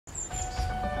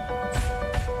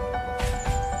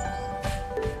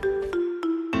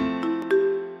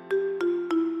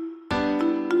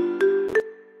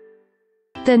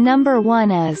The number 1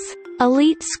 is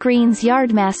Elite Screens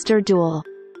Yardmaster Dual.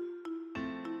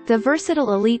 The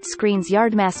versatile Elite Screens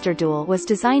Yardmaster Dual was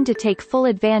designed to take full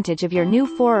advantage of your new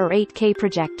 4 or 8K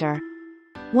projector.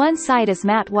 One side is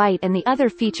matte white and the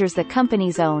other features the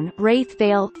company's own wraith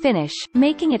veil finish,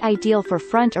 making it ideal for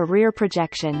front or rear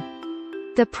projection.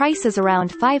 The price is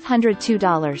around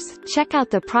 $502. Check out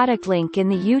the product link in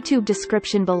the YouTube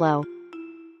description below.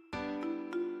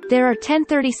 There are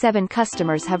 1037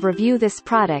 customers have reviewed this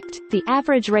product. The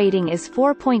average rating is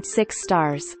 4.6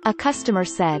 stars. A customer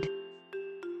said,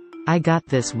 I got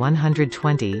this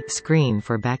 120 screen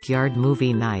for backyard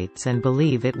movie nights and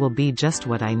believe it will be just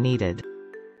what I needed.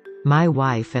 My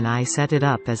wife and I set it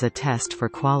up as a test for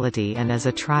quality and as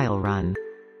a trial run.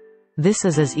 This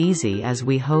is as easy as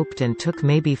we hoped and took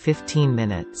maybe 15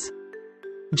 minutes.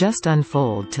 Just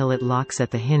unfold till it locks at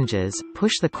the hinges,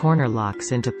 push the corner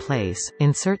locks into place,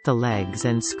 insert the legs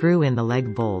and screw in the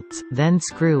leg bolts, then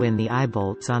screw in the eye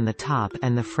bolts on the top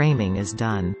and the framing is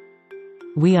done.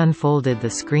 We unfolded the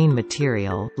screen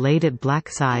material, laid it black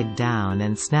side down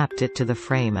and snapped it to the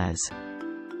frame as.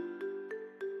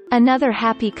 Another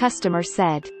happy customer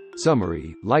said,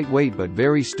 Summary: lightweight but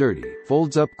very sturdy,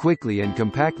 folds up quickly and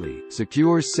compactly,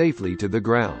 secures safely to the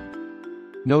ground.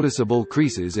 Noticeable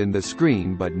creases in the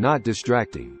screen but not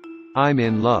distracting. I'm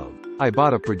in love. I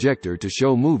bought a projector to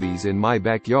show movies in my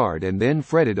backyard and then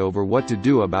fretted over what to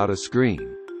do about a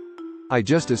screen. I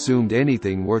just assumed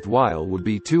anything worthwhile would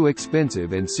be too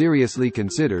expensive and seriously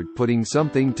considered putting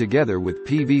something together with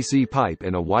PVC pipe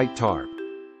and a white tarp.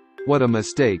 What a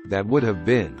mistake that would have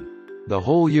been. The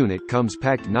whole unit comes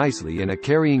packed nicely in a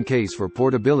carrying case for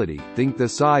portability, think the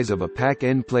size of a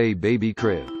pack-and-play baby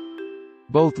crib.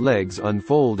 Both legs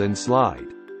unfold and slide.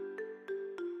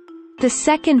 The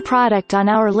second product on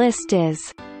our list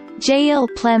is Jaeil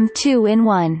Plm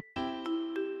 2-in-1.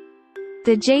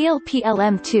 The Jaeil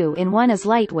Plm 2-in-1 is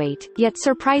lightweight, yet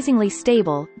surprisingly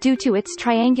stable, due to its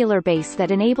triangular base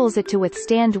that enables it to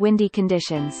withstand windy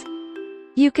conditions.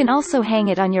 You can also hang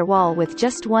it on your wall with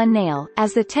just one nail,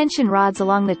 as the tension rods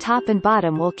along the top and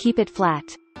bottom will keep it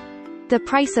flat. The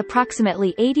price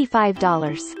approximately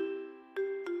 $85.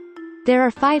 There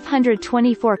are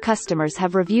 524 customers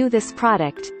have reviewed this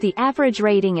product. The average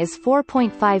rating is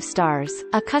 4.5 stars.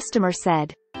 A customer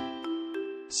said,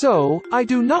 So, I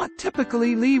do not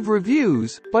typically leave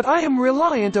reviews, but I am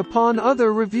reliant upon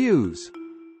other reviews.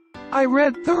 I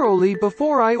read thoroughly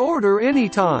before I order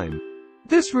anytime.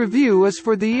 This review is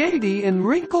for the 80 and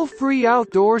wrinkle-free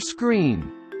outdoor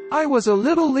screen. I was a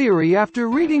little leery after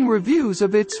reading reviews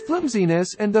of its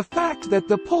flimsiness and the fact that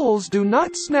the poles do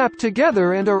not snap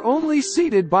together and are only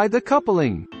seated by the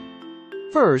coupling.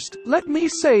 First, let me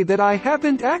say that I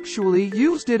haven't actually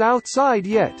used it outside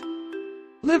yet.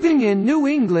 Living in New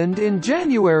England in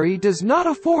January does not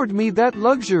afford me that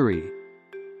luxury.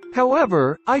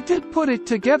 However, I did put it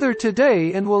together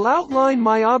today and will outline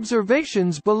my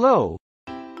observations below.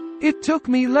 It took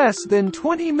me less than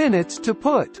 20 minutes to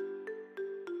put.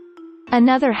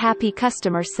 Another happy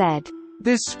customer said,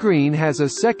 This screen has a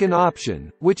second option,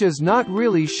 which is not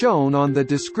really shown on the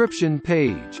description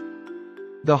page.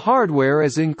 The hardware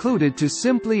is included to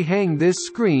simply hang this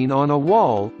screen on a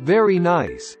wall. Very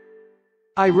nice.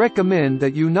 I recommend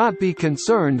that you not be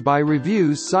concerned by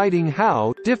reviews citing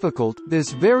how difficult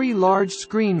this very large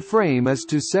screen frame is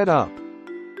to set up.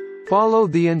 Follow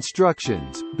the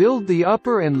instructions, build the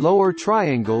upper and lower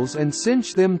triangles and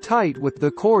cinch them tight with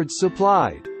the cords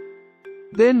supplied.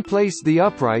 Then place the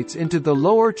uprights into the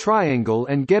lower triangle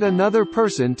and get another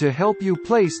person to help you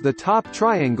place the top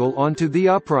triangle onto the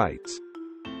uprights.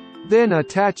 Then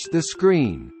attach the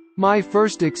screen. My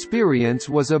first experience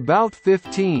was about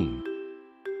 15.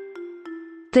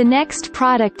 The next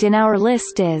product in our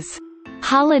list is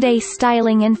Holiday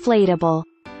Styling Inflatable.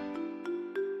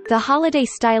 The Holiday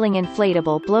Styling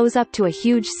Inflatable blows up to a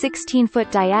huge 16-foot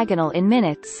diagonal in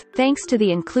minutes, thanks to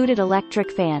the included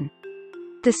electric fan.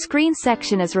 The screen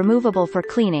section is removable for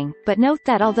cleaning, but note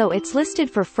that although it's listed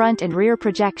for front and rear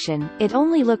projection, it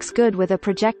only looks good with a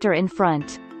projector in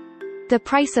front. The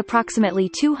price approximately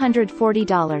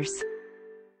 $240.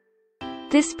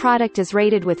 This product is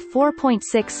rated with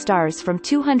 4.6 stars from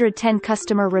 210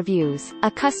 customer reviews.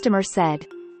 A customer said,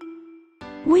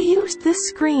 We used this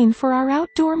screen for our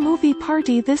outdoor movie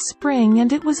party this spring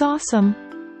and it was awesome.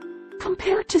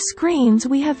 Compared to screens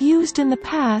we have used in the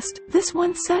past, this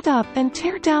one set up and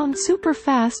tear down super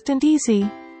fast and easy.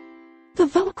 The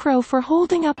Velcro for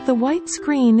holding up the white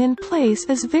screen in place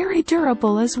is very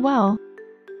durable as well.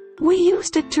 We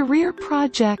used it to rear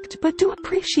project but do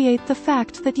appreciate the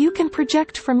fact that you can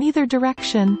project from either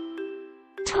direction.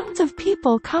 Tons of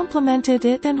people complimented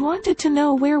it and wanted to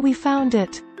know where we found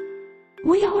it.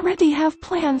 We already have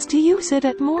plans to use it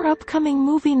at more upcoming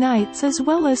movie nights as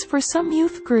well as for some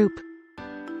youth group.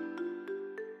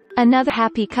 Another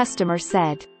happy customer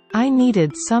said, I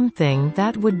needed something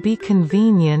that would be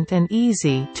convenient and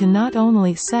easy to not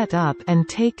only set up and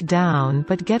take down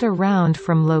but get around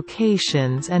from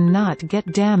locations and not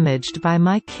get damaged by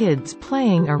my kids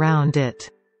playing around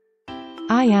it.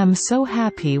 I am so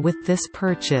happy with this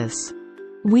purchase.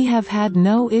 We have had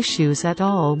no issues at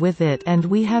all with it and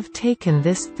we have taken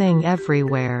this thing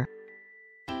everywhere.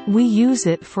 We use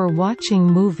it for watching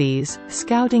movies,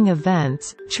 scouting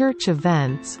events, church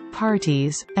events,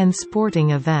 parties, and sporting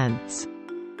events.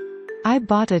 I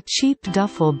bought a cheap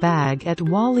duffel bag at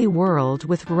Wally World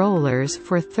with rollers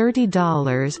for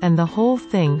 $30 and the whole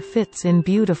thing fits in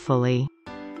beautifully.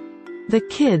 The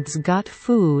kids got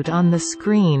food on the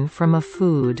screen from a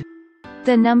food.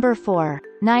 The number 4.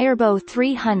 Nierbo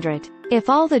 300. If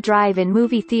all the drive-in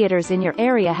movie theaters in your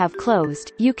area have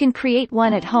closed, you can create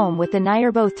one at home with the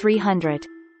Nierbo 300.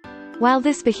 While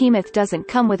this behemoth doesn't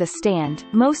come with a stand,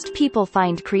 most people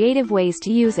find creative ways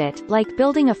to use it, like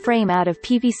building a frame out of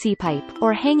PVC pipe,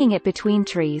 or hanging it between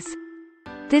trees.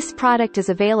 This product is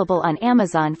available on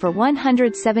Amazon for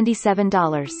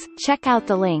 $177. Check out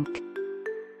the link.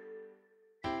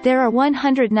 There are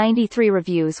 193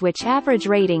 reviews which average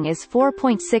rating is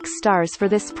 4.6 stars for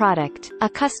this product, a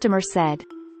customer said.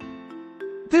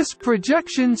 This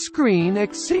projection screen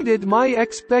exceeded my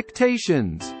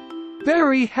expectations.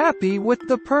 Very happy with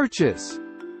the purchase.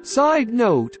 Side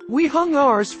note, we hung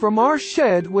ours from our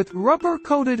shed with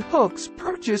rubber-coated hooks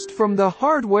purchased from the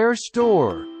hardware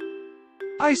store.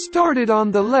 I started on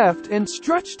the left and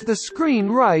stretched the screen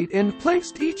right and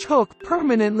placed each hook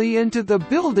permanently into the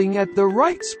building at the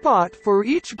right spot for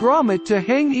each grommet to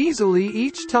hang easily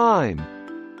each time.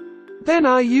 Then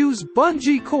I use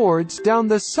bungee cords down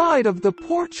the side of the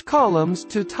porch columns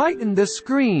to tighten the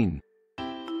screen.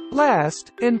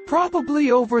 Last, and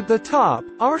probably over the top,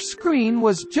 our screen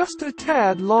was just a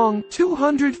tad long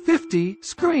 250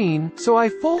 screen, so I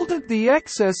folded the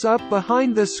excess up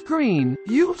behind the screen,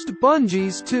 used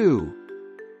bungees too.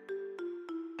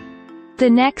 The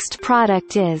next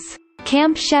product is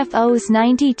Camp Chef OS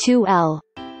 92L.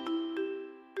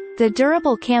 The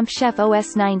durable Camp Chef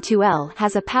OS 92L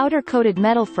has a powder-coated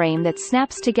metal frame that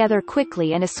snaps together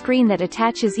quickly and a screen that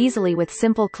attaches easily with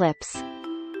simple clips.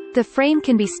 The frame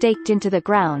can be staked into the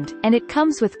ground, and it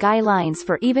comes with guy lines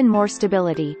for even more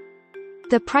stability.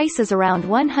 The price is around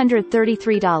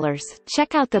 $133.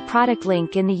 Check out the product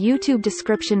link in the YouTube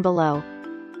description below.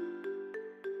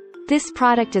 This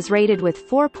product is rated with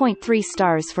 4.3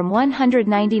 stars from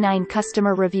 199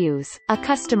 customer reviews, a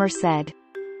customer said.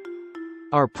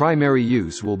 Our primary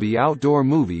use will be outdoor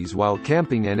movies while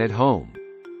camping and at home.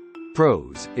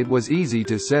 Pros: it was easy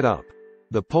to set up.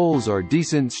 The poles are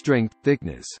decent strength,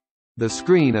 thickness. The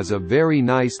screen is a very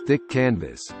nice thick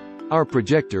canvas. Our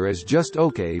projector is just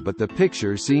okay, but the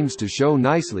picture seems to show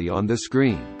nicely on the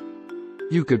screen.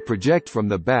 You could project from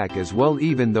the back as well,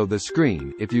 even though the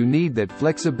screen, if you need that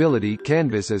flexibility,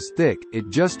 canvas is thick, it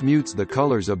just mutes the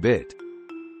colors a bit.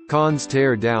 Cons: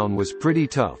 tear down was pretty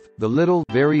tough. The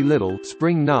very little,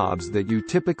 spring knobs that you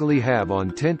typically have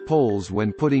on tent poles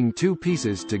when putting two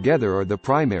pieces together are the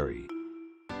primary.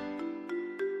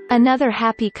 Another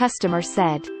happy customer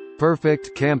said.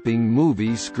 Perfect camping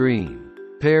movie screen.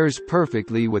 Pairs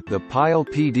perfectly with the Pile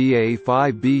PDA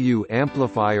 5BU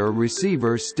amplifier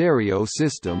receiver stereo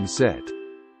system set.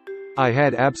 I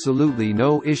had absolutely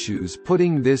no issues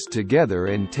putting this together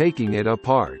and taking it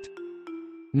apart.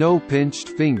 No pinched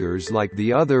fingers like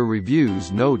the other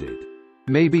reviews noted.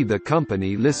 Maybe the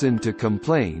company listened to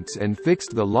complaints and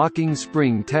fixed the locking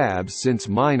spring tabs since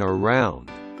mine are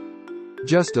round.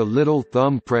 Just a little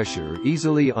thumb pressure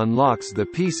easily unlocks the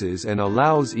pieces and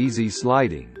allows easy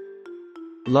sliding.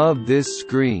 Love this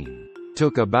screen.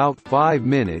 Took about 5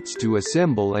 minutes to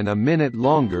assemble and a minute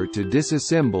longer to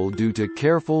disassemble due to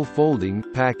careful folding,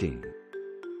 packing.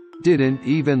 Didn't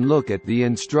even look at the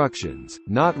instructions,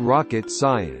 not rocket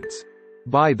science.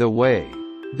 By the way,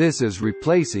 this is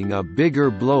replacing a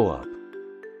bigger blow-up.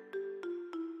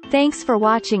 Thanks for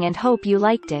watching and hope you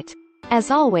liked it. As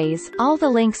always, all the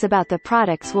links about the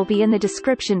products will be in the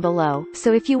description below,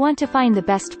 so if you want to find the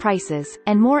best prices,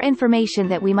 and more information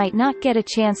that we might not get a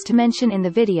chance to mention in the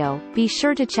video, be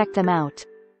sure to check them out.